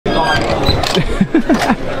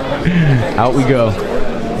Out we go.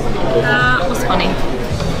 That was funny.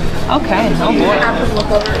 Okay, oh boy.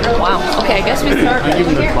 Wow. Okay, I guess we start right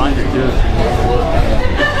here.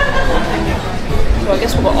 So I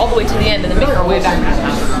guess we'll go all the way to the end and then make our way back.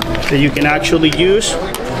 That you can actually use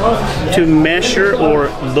to measure or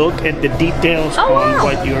look at the details on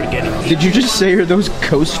what you're getting. Did you just say are those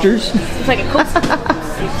coasters? It's like a coaster.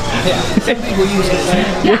 Yeah.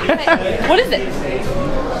 Yeah. What is it?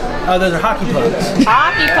 Oh, those are hockey pucks.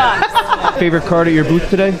 Hockey pucks. Favorite card at your booth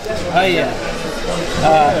today? Oh yeah.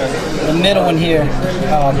 The middle one here.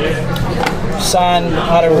 Signed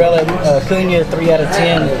Auto Relic, Cunha, 3 out of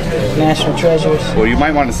 10, National Treasures. Well, you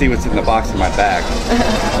might want to see what's in the box in my bag.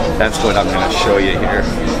 That's what I'm going to show you here.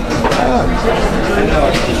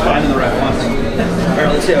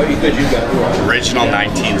 Let's see how good you got. Original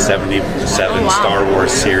 1977 Star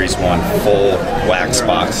Wars Series 1 full wax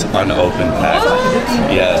box, unopened pack.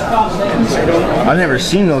 Yeah. I've never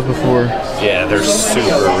seen those before. Yeah, they're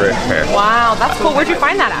super rare. Wow, that's cool. Where'd you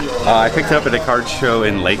find that at? I picked it up at a card show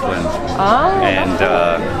in Lakeland. Oh. And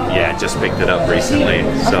yeah, just picked it up recently.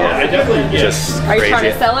 So just Are you crazy.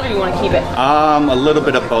 trying to sell it or you want to keep it? A little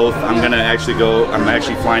bit of both. I'm actually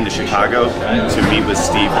flying to Chicago to meet with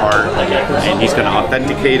Steve Hart, and he's going to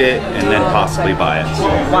authenticate it and then possibly buy it.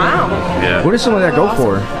 Wow. Yeah. What does some of that go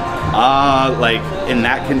for? Like in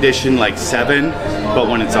that condition, like 7, but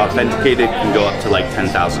when it's authenticated, it can go up to like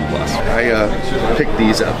 10,000 plus. I picked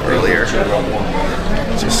these up earlier.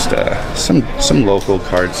 Just some local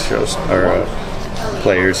cards shows or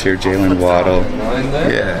players here. Jalen Waddle,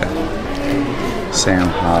 yeah. Sam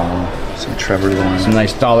Howell, some Trevor Lawrence. Some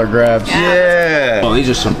nice dollar grabs. Yeah. Oh, these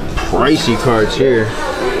are some pricey cards here.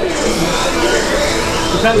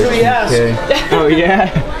 Depends who you ask. Okay. Oh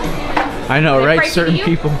yeah. I know, right? Certain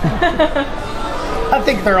people. I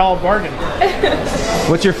think they're all bargain.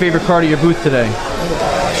 What's your favorite card of your booth today?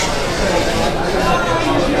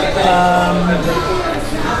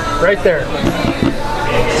 Right there.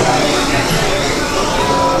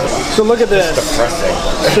 So look at this.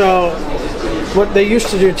 So what they used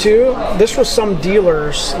to do too, this was some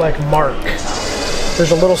dealers like mark.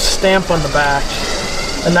 There's a little stamp on the back,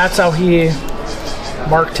 and that's how he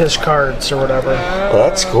marked his cards or whatever. Well,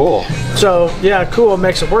 that's cool. So yeah, cool. It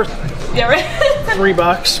makes it worth Yeah, right. $3,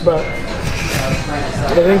 but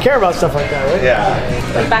they didn't care about stuff like that, right? Yeah.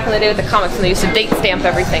 Like back in the day with the comics, and they used to date stamp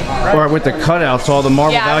everything. Or with the cutouts, all the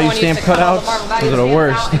Marvel value stamp cutouts. Those are the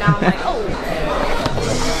worst.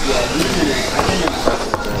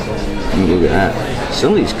 Look at that.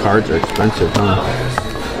 Some of these cards are expensive, huh?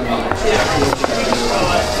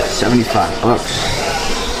 $75.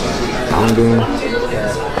 Pounding.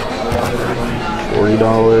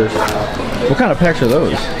 $40. What kind of packs are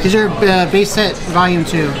those? These are base set volume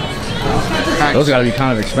 2. Those gotta be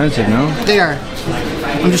kind of expensive, no? They are.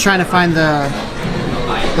 I'm just trying to find the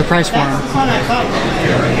price for them.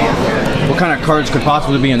 What kind of cards could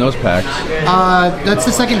possibly be in those packs? That's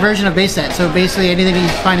the second version of base set. So basically anything you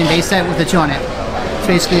find in base set with the 2 on it. It's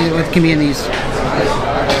basically what can be in these.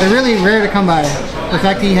 They're really rare to come by. The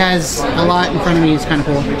fact that he has a lot in front of me is kind of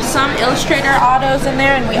cool. Some illustrator autos in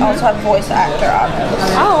there, and we also have voice actor autos.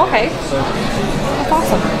 Oh, okay. That's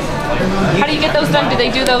awesome. How do you get those done? Do they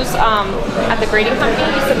do those at the grading company?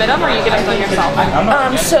 You submit them, or you get them done yourself?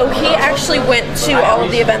 So he actually went to all of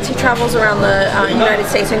the events. He travels around the United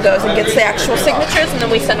States and goes and gets the actual signatures, and then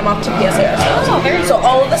we send them off to PSA. So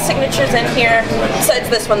all of the signatures in here, besides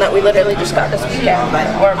this one that we literally just got this weekend,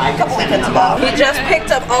 or a couple weekends ago. We just picked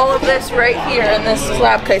up all of this right here in this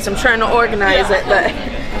slab case. I'm trying to organize it, but...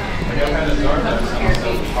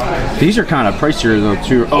 These are kind of pricier though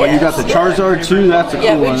too. Oh, yes. You got the Charizard too? That's a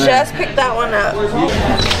cool one. Yeah, we just picked that one up.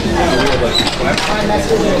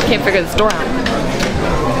 Can't figure the store out.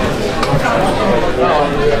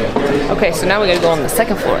 Okay, so now we gotta go on the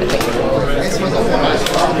second floor, I think.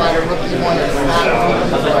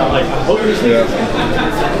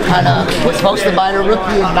 We're supposed to buy the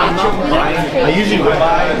rookie and not. I usually would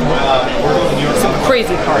buy some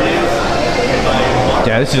crazy card.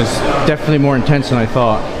 Yeah, this is definitely more intense than I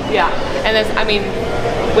thought. Yeah, and there's, I mean,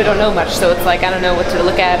 we don't know much, so it's like I don't know what to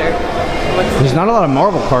look at or what to There's not a lot of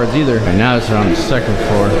Marvel cards either. And now it's on the second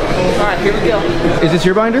floor. All right, here we go. Is this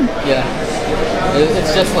your binder? Yeah.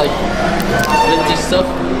 It's just like vintage stuff.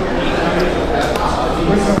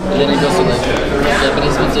 And then it goes to like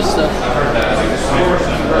Japanese vintage stuff.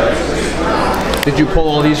 Did you pull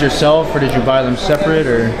all these yourself, or did you buy them separate,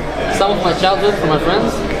 or? Some of my childhood from my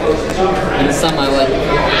friends, and some I like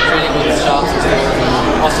training with the shops and stuff,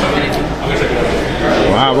 and also training.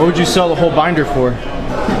 Wow, what would you sell the whole binder for?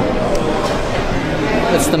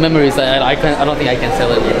 It's the memories. I don't think I can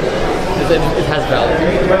sell it. it has value.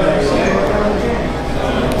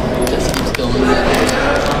 Just keeps going.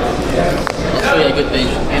 I'll show you a good page.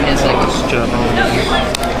 And it's like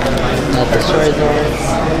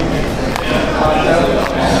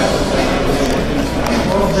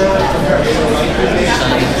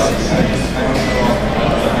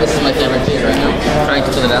this is my favorite page right now. I'm trying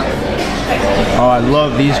to fill it out. Oh, I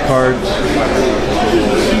love these cards.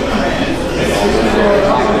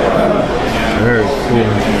 Very cool.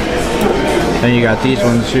 Then you got these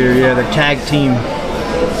ones here. Yeah, the tag team.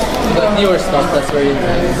 But newer stuff, that's where you.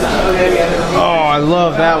 Oh, I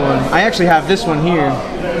love that one. I actually have this one here.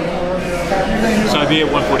 So I'd be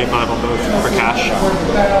at 145 on both for cash.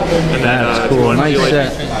 And then That's cool. Nice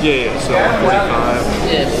set. Yeah, so 145.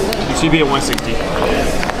 Yeah. So you'd be at 160.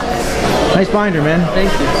 Nice binder, man.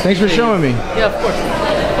 Thank you. Thanks for showing me. Yeah, of course.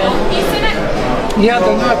 Yeah,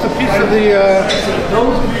 that's a piece of the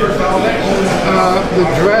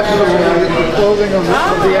dress or the clothing of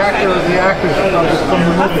the actor or the actress from the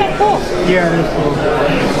movie. That's so cool. Yeah, it is cool.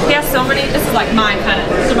 He has so many. This is like mine kind of.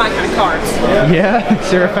 These are my kind of cards. Yeah,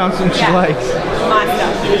 Sarah found some she likes. My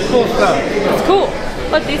stuff. Cool stuff. It's cool.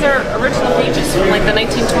 Look, these are original pages from like the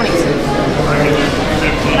 1920s.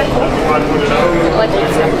 Like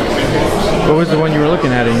this stuff. What was the one you were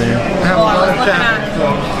looking at in there? Well, I was looking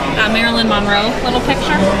at Marilyn Monroe little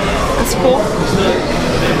picture. That's cool.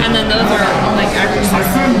 And then those are like actresses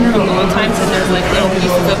from the old times, and there's like little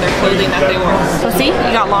pieces of their clothing that they wore. So see,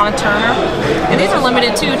 you got Lana Turner, and these are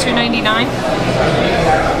limited too, $2.99.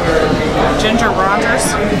 Ginger Rogers.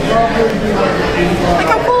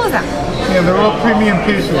 Like how cool is that? Yeah, they're all premium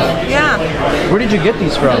pieces. Yeah. Where did you get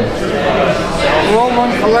these from? They're all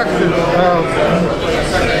one collection.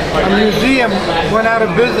 A museum went out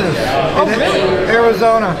of business in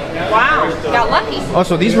Arizona. Wow, got lucky. Oh,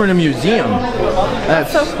 so these were in a museum.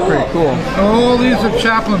 That's so cool. pretty cool. All these are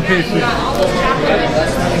Chaplin pieces.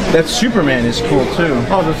 That Superman is cool too.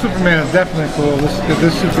 Oh, the Superman is definitely cool.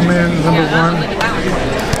 This Superman is number one.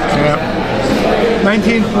 Yeah.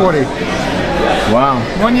 1940. Wow.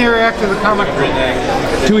 1 year after the comic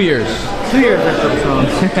book. 2 years. 2 years after the song.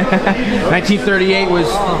 1938 was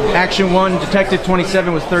Action 1, Detective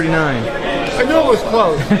 27 was 39. I knew it was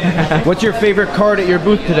close. What's your favorite card at your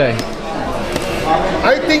booth today?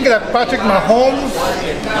 I think that Patrick Mahomes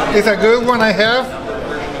is a good one I have.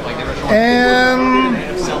 And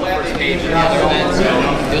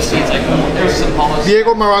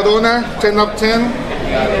Diego Maradona, 10 of 10.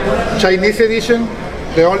 Chinese edition.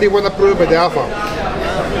 The only one approved by the Alpha.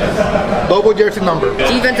 Double jersey number.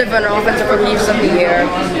 Defensive and offensive rookies of the year.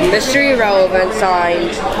 Mystery relevant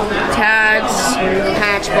signed. Tags,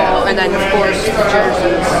 patch ball, and then of course the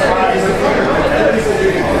jerseys.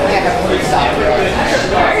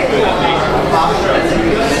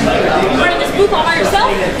 You running this booth all by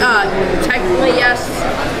yourself? Technically yes.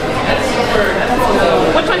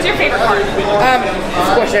 Which one's your favorite card?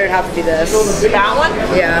 Of course it would have to be this. That one?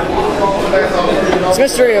 Yeah. It's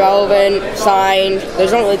mystery relevant, signed.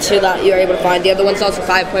 There's only two that you're able to find. The other one's also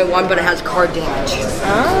 5.1, but it has card damage.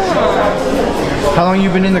 Oh. How long you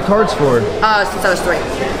been in the cards for? Since I was 3.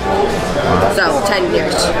 So 10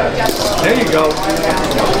 years. There you go.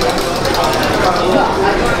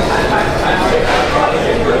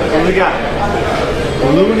 What do we got?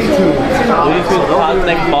 Looney Tunes. Looney Tunes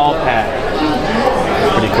Cosmic Ball Pad.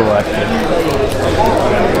 Pretty cool, actually.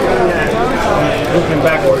 Looking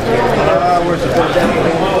backwards here. Where's the book?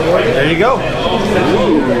 There you go.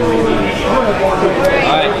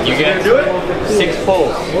 Alright, you get 6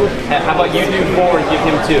 pulls. How about you do 4 and give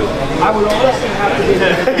him 2? I would honestly have to do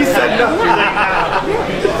that. He said no.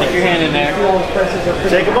 Stick your hand in there.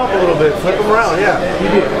 Shake them up a little bit. Flip them around, yeah. You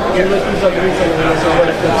do.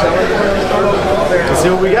 Let's see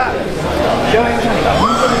what we got.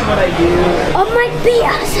 Oh my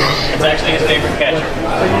gosh. It's actually his favorite catcher.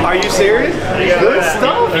 Are you serious? Good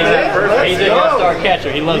stuff, man. He's a star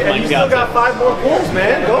catcher. He loves Mike Still got 5 more pulls,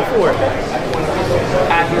 man. Go for it.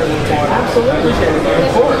 Absolutely.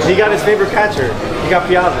 Of course. He got his favorite catcher. He got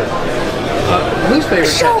Piazza. Whose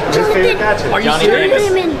favorite catcher? His favorite catcher. Are you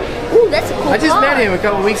serious? Ooh, that's a cool I just met him a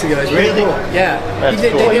couple weeks ago. It's really cool. Yeah. He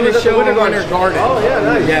did a show in Winter Garden. Oh, yeah,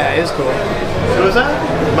 nice. Yeah, it was cool. Who was that?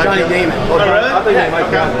 Johnny Damon. Oh, really? I thought you were Mike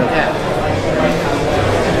Brown. Yeah.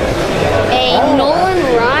 Hey, Nolan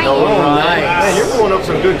Ryan. Oh, nice. Man, you're pulling up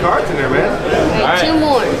some good cards in there, man. All right, 2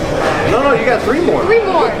 more. No, you got 3 more. 3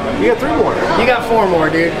 more. You got 3 more. You got 4 more,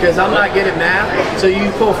 dude, because I'm not good at math, so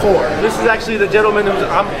you pull 4. This is actually the gentleman who's,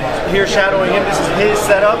 I'm here shadowing him. This is his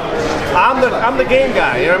setup. I'm the game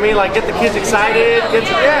guy, you know what I mean? Like, get the kids excited.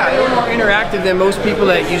 Yeah, they're more interactive than most people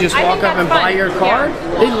that you just walk up and buy your card.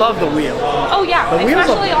 Yeah. They love the wheel. Oh yeah, the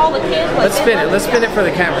especially all the kids. Let's spin it. Let's spin it for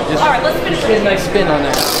the camera. Just all right, let's spin it. Get a nice spin on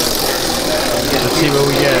that. Let's see what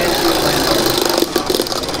we get.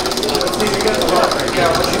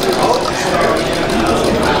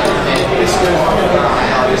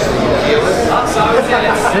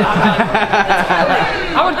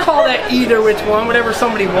 I would call that either which one, whatever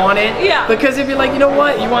somebody wanted. Yeah. Because if you're like, you know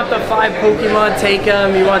what, you want the 5 Pokemon, take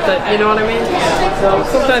them. You want the, you know what I mean? So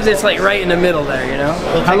sometimes it's like right in the middle there, you know?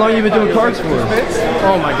 How long you been doing cards for?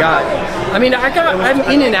 Oh my God. I mean, I'm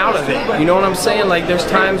in and out of it. You know what I'm saying? Like, there's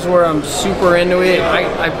times where I'm super into it.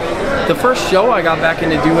 The first show I got back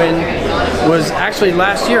into doing was actually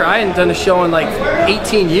last year. I hadn't done a show in like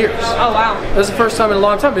 18 years. Oh wow. That was the first time in a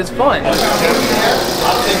long time, but it's fun. It's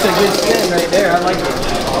a good spin right there. I like it.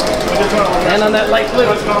 And on that light flip,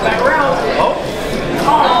 it's going back around. Oh.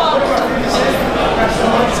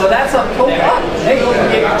 So that's a Pokemon. Hey, you can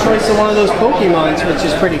get your choice of one of those Pokemons, which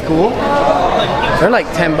is pretty cool. They're like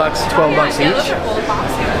 $10, $12 each.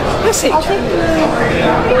 Let's see. Go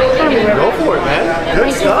for it, man.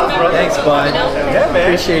 Good stuff, bro. Thanks, bud. Yeah, man.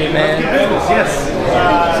 Appreciate it, man. Yes.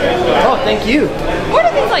 Oh, thank you. Where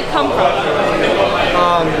do these like come from?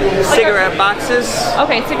 Cigarette boxes.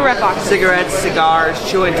 Okay, cigarette boxes. Cigarettes, cigars,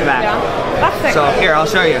 chewing tobacco. Yeah. That's sick. So here, I'll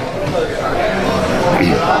show you.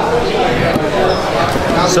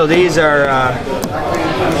 So these are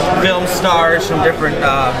film stars from different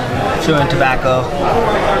chewing tobacco.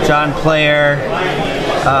 John Player,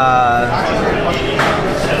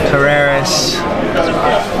 Carreras.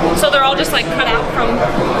 So they're all just like cut out from.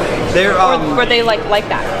 They're or were they like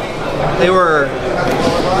that? They were.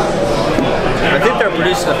 I think they're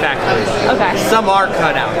produced in a factory. Okay. Some are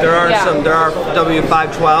cut out. There are some. There are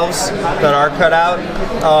W512s that are cut out,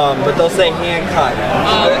 but they'll say hand cut.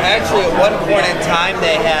 Actually, at one point in time,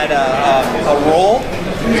 they had a roll.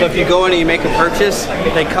 So if you go in and you make a purchase,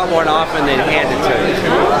 they cut one off and they hand it to you.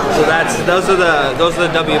 So those are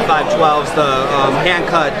the W512s, the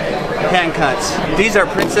hand cuts. These are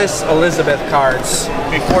Princess Elizabeth cards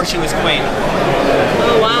before she was queen.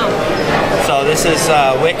 Oh wow. So this is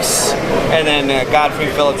Wicks, and then Godfrey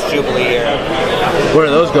Phillips Jubilee here. What do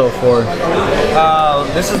those go for?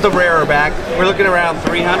 This is the rarer back. We're looking around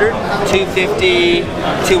 $300, $250,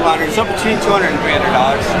 $200, so between $200 and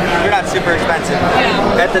 $300. They're not super expensive.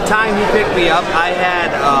 Yeah. At the time he picked me up, I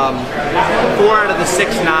had 4 out of the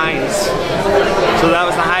 6 9s. So that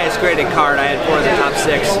was the highest graded card. I had 4 of the top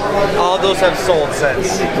 6. All of those have sold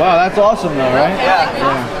since. Wow, that's awesome though, right? Yeah.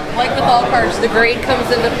 Like with all cards, the grade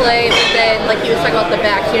comes into play, but then, like he was talking about the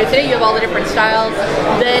backs, you know, today you have all the different styles,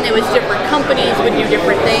 then it was different companies would do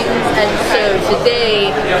different things, and so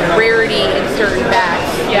today, rarity in certain backs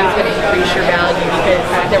is going to increase your value because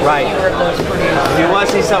there were fewer of those produced. If you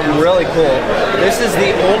want to see something really cool, this is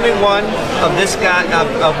the only one of this guy,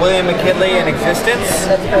 of William McKinley in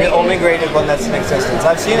existence, the only graded one that's in existence.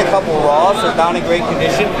 I've seen a couple raws, they're not in great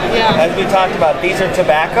condition. Yeah. As we talked about, these are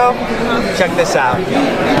tobacco. Check this out.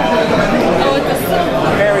 Oh, it's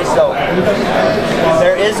very soap.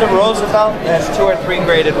 There is a Roosevelt that has 2 or 3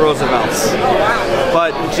 graded Roosevelts.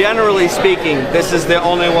 But generally speaking, this is the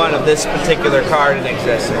only one of this particular card in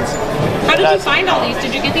existence. How did you find all these?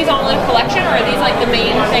 Did you get these all in a collection, or are these like the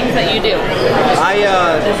main things that you do?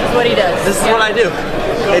 This is what he does. This is what I do.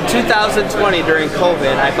 In 2020, during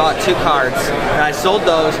COVID, I bought 2 cards, and I sold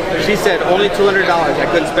those. She said only $200. I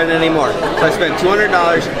couldn't spend any more. So I spent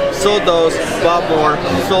 $200, sold those, bought more,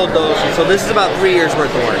 sold those. So this is about 3 years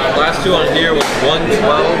worth of work. Last 2 on here was 112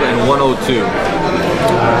 and 102.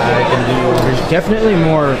 There's definitely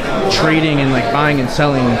more trading and like buying and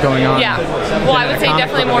selling going on. Yeah. Well, I would say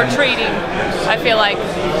definitely more trading, I feel like,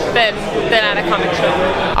 than at a comic show.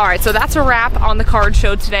 Alright, so that's a wrap on the card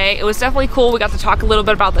show today. It was definitely cool. We got to talk a little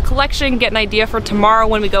bit about the collection, get an idea for tomorrow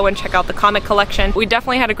when we go and check out the comic collection. We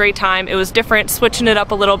definitely had a great time. It was different, switching it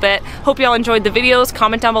up a little bit. Hope y'all enjoyed the videos.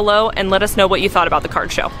 Comment down below and let us know what you thought about the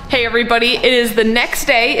card show. Hey everybody, it is the next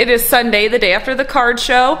day. It is Sunday, the day after the card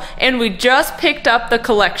show, and we just picked up the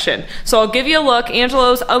collection. So I'll give you a look.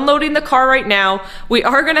 Angelo's unloading the car right now. We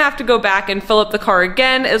are gonna have to go back and fill up the car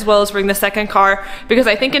again, as well as bring the second car, because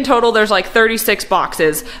I think in total there's like 36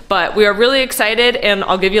 boxes, but we are really excited, and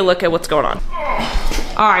I'll give you a look at what's going on.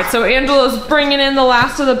 All right, so Angelo's bringing in the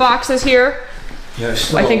last of the boxes here. Yeah,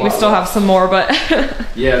 I think we still have some more, but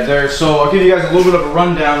yeah, so I'll give you guys a little bit of a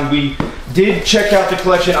rundown. We did check out the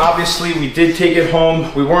collection. Obviously, we did take it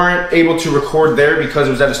home. We weren't able to record there because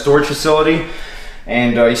it was at a storage facility,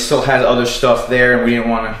 and he still had other stuff there, and we didn't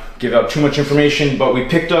want to give out too much information, but we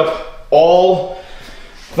picked up all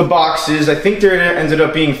the boxes. I think there ended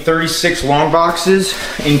up being 36 long boxes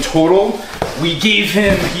in total. We gave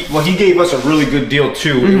him, he gave us a really good deal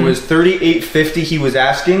too. It was $38.50 he was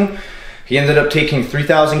asking. He ended up taking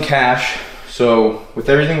 $3,000 cash. So with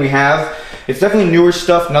everything we have, it's definitely newer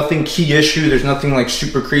stuff, nothing key issue. There's nothing like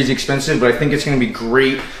super crazy expensive, but I think it's gonna be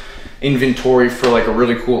great inventory for like a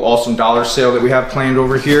really cool, awesome dollar sale that we have planned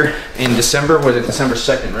over here in December. Was it December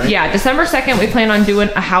 2nd, right? Yeah, December 2nd, we plan on doing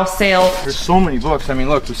a house sale. There's so many books. I mean,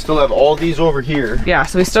 look, we still have all these over here. Yeah,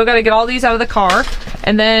 so we still got to get all these out of the car.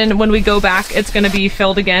 And then when we go back, it's going to be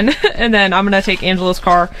filled again. And then I'm going to take Angelo's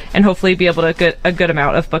car and hopefully be able to get a good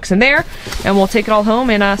amount of books in there. And we'll take it all home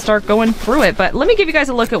and start going through it. But let me give you guys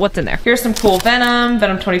a look at what's in there. Here's some cool Venom,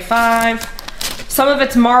 Venom 25. Some of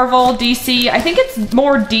it's Marvel, DC. I think it's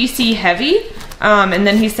more DC heavy. And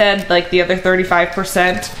then he said like the other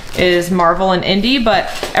 35% is Marvel and indie, but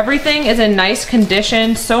everything is in nice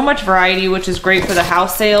condition. So much variety, which is great for the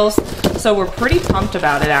house sales. So we're pretty pumped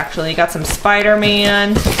about it actually. Got some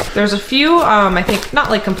Spider-Man. There's a few, I think not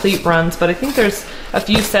like complete runs, but I think there's a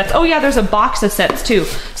few sets. Oh yeah, there's a box of sets too.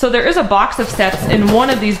 So there is a box of sets in one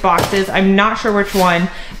of these boxes. I'm not sure which one,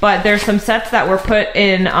 but there's some sets that were put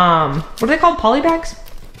in, what are they called, poly bags?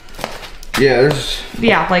 Yeah, there's...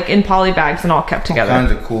 Yeah, like in poly bags and all kept together. All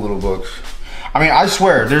kinds of cool little books. I mean, I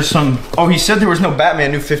swear, there's some... Oh, he said there was no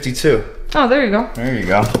Batman New 52. Oh, there you go. There you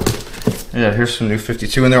go. Yeah, here's some New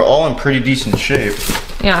 52, and they're all in pretty decent shape.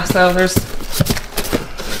 Yeah, so there's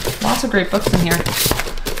lots of great books in here.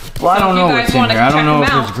 Well, I don't know what's in here. I don't know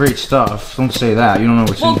if it's great stuff. Don't say that. You don't know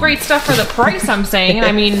what's in here. Well, great stuff for the price, I'm saying.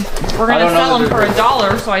 I mean, we're going to sell them for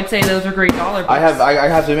 $1, so I'd say those are great dollar books. I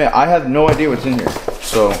have to admit, I have no idea what's in here.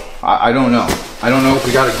 So, I don't know. I don't know if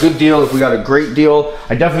we got a good deal, if we got a great deal.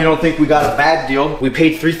 I definitely don't think we got a bad deal. We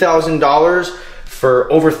paid $3,000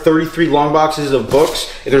 for over 33 long boxes of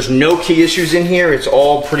books. There's no key issues in here. It's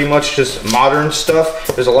all pretty much just modern stuff.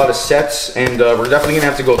 There's a lot of sets, and we're definitely gonna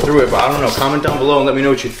have to go through it, but I don't know. Comment down below and let me know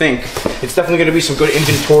what you think. It's definitely gonna be some good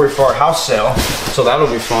inventory for our house sale, so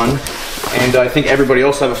that'll be fun. And I think everybody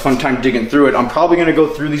else will have a fun time digging through it. I'm probably gonna go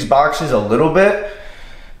through these boxes a little bit,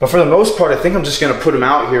 but for the most part, I think I'm just gonna put them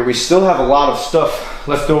out here. We still have a lot of stuff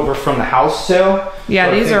left over from the house sale. Yeah,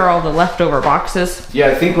 these are all the leftover boxes. Yeah,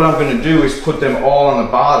 I think what I'm gonna do is put them all on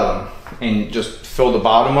the bottom and just fill the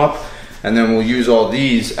bottom up. And then we'll use all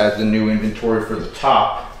these as the new inventory for the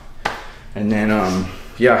top. And then,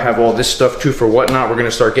 yeah, I have all this stuff too for Whatnot. We're gonna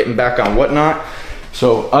start getting back on Whatnot.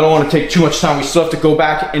 So I don't want to take too much time. We still have to go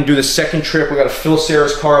back and do the second trip. We got to fill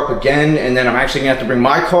Sarah's car up again, and then I'm actually gonna have to bring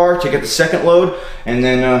my car to get the second load. And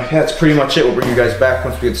then yeah, that's pretty much it. We'll bring you guys back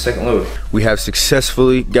once we get the second load. We have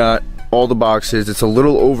successfully got all the boxes. It's a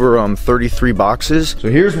little over 33 boxes. So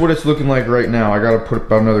here's what it's looking like right now. I got to put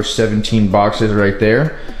about another 17 boxes right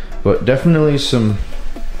there, but definitely some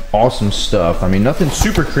awesome stuff. I mean, nothing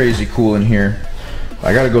super crazy cool in here.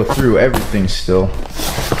 I got to go through everything still.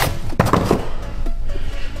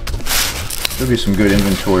 There'll be some good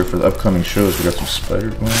inventory for the upcoming shows. We got some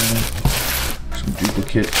Spider-Man, some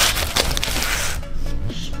duplicates,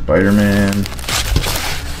 Spider-Man,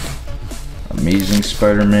 Amazing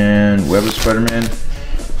Spider-Man, Web of Spider-Man.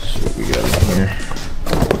 So what we got in here?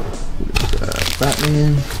 We got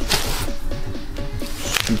Batman,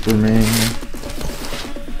 Superman,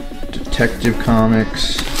 Detective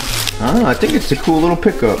Comics. I don't know, I think it's a cool little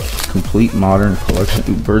pickup. Complete Modern Collection.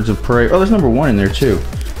 Ooh, Birds of Prey. Oh, there's #1 in there too.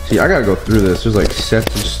 See, I gotta go through this. There's like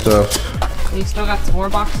sets of stuff. You still got some more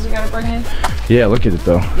boxes you gotta bring in? Yeah, look at it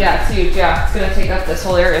though. Yeah, it's huge. Yeah, it's gonna take up this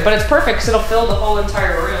whole area, but it's perfect because it'll fill the whole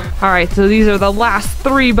entire room. All right, so these are the last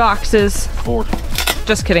 3 boxes. 4.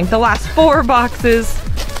 Just kidding. The last 4 boxes.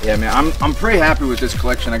 Yeah, man, I'm pretty happy with this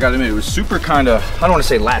collection. I gotta admit, it was super kind of, I don't want to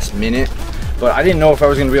say last minute, but I didn't know if I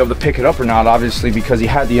was gonna be able to pick it up or not, obviously, because he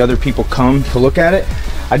had the other people come to look at it.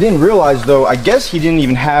 I didn't realize though, I guess he didn't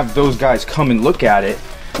even have those guys come and look at it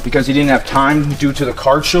because he didn't have time due to the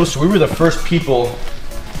card show. So we were the first people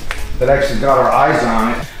that actually got our eyes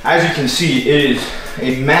on it. As you can see, it is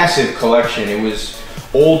a massive collection. It was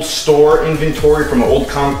old store inventory from an old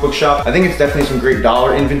comic book shop. I think it's definitely some great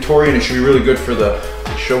dollar inventory, and it should be really good for the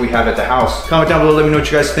show we have at the house. Comment down below, let me know what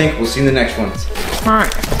you guys think. We'll see you in the next one. All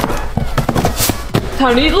right.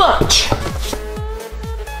 Time to eat lunch.